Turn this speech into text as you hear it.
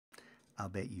I'll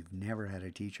bet you've never had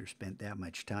a teacher spent that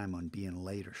much time on being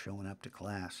late or showing up to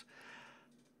class.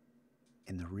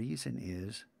 And the reason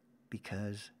is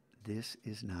because this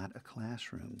is not a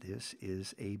classroom. This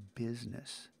is a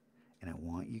business. And I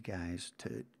want you guys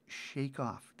to shake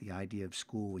off the idea of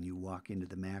school when you walk into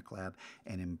the Mac lab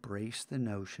and embrace the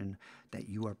notion that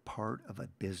you are part of a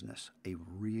business, a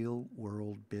real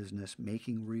world business,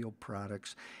 making real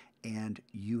products, and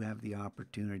you have the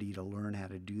opportunity to learn how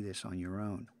to do this on your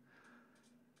own.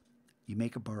 You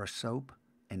make a bar of soap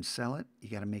and sell it, you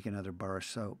got to make another bar of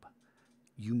soap.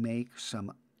 You make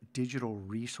some digital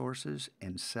resources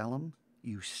and sell them,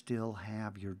 you still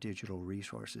have your digital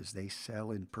resources. They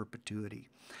sell in perpetuity.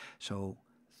 So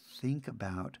think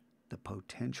about the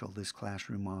potential this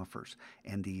classroom offers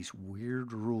and these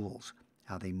weird rules,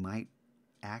 how they might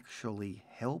actually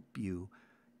help you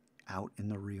out in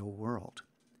the real world.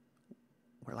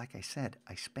 Where, like I said,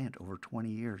 I spent over 20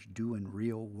 years doing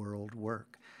real world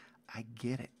work. I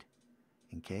get it,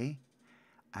 okay?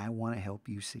 I want to help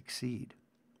you succeed.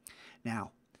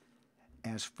 Now,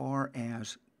 as far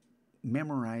as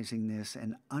memorizing this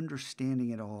and understanding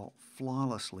it all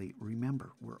flawlessly,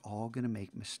 remember, we're all going to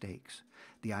make mistakes.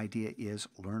 The idea is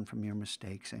learn from your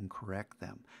mistakes and correct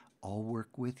them. I'll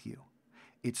work with you.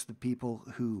 It's the people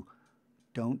who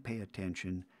don't pay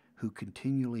attention, who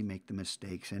continually make the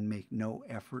mistakes and make no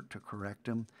effort to correct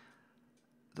them.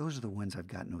 Those are the ones I've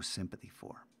got no sympathy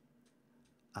for.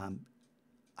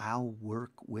 I'll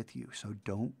work with you, so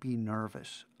don't be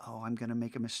nervous. Oh, I'm going to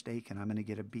make a mistake and I'm going to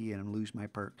get a B and lose my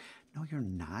perk. No, you're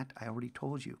not. I already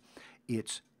told you.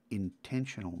 It's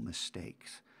intentional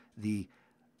mistakes. The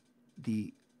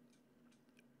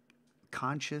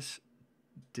conscious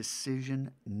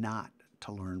decision not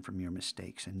to learn from your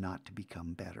mistakes and not to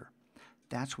become better.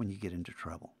 That's when you get into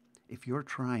trouble. If you're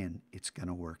trying, it's going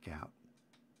to work out.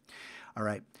 All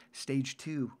right, stage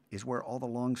 2 is where all the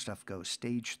long stuff goes.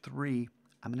 Stage 3,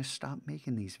 I'm going to stop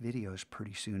making these videos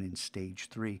pretty soon in stage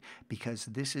 3 because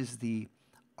this is the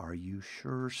are you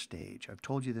sure stage. I've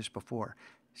told you this before.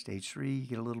 Stage 3, you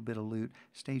get a little bit of loot.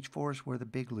 Stage 4 is where the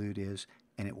big loot is,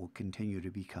 and it will continue to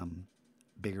become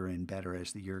bigger and better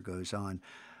as the year goes on.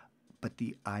 But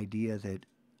the idea that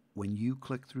when you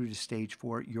click through to stage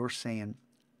 4, you're saying,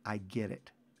 I get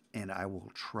it, and I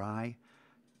will try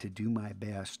to do my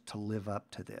best to live up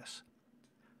to this.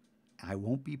 I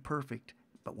won't be perfect,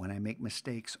 but when I make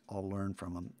mistakes, I'll learn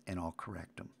from them and I'll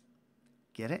correct them.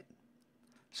 Get it?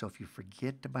 So if you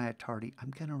forget to buy a tardy, I'm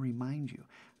going to remind you.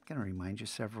 I'm going to remind you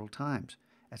several times.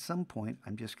 At some point,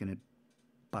 I'm just going to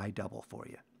buy double for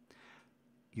you.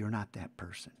 You're not that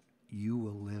person. You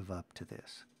will live up to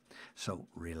this. So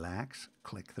relax,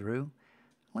 click through.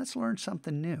 Let's learn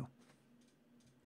something new.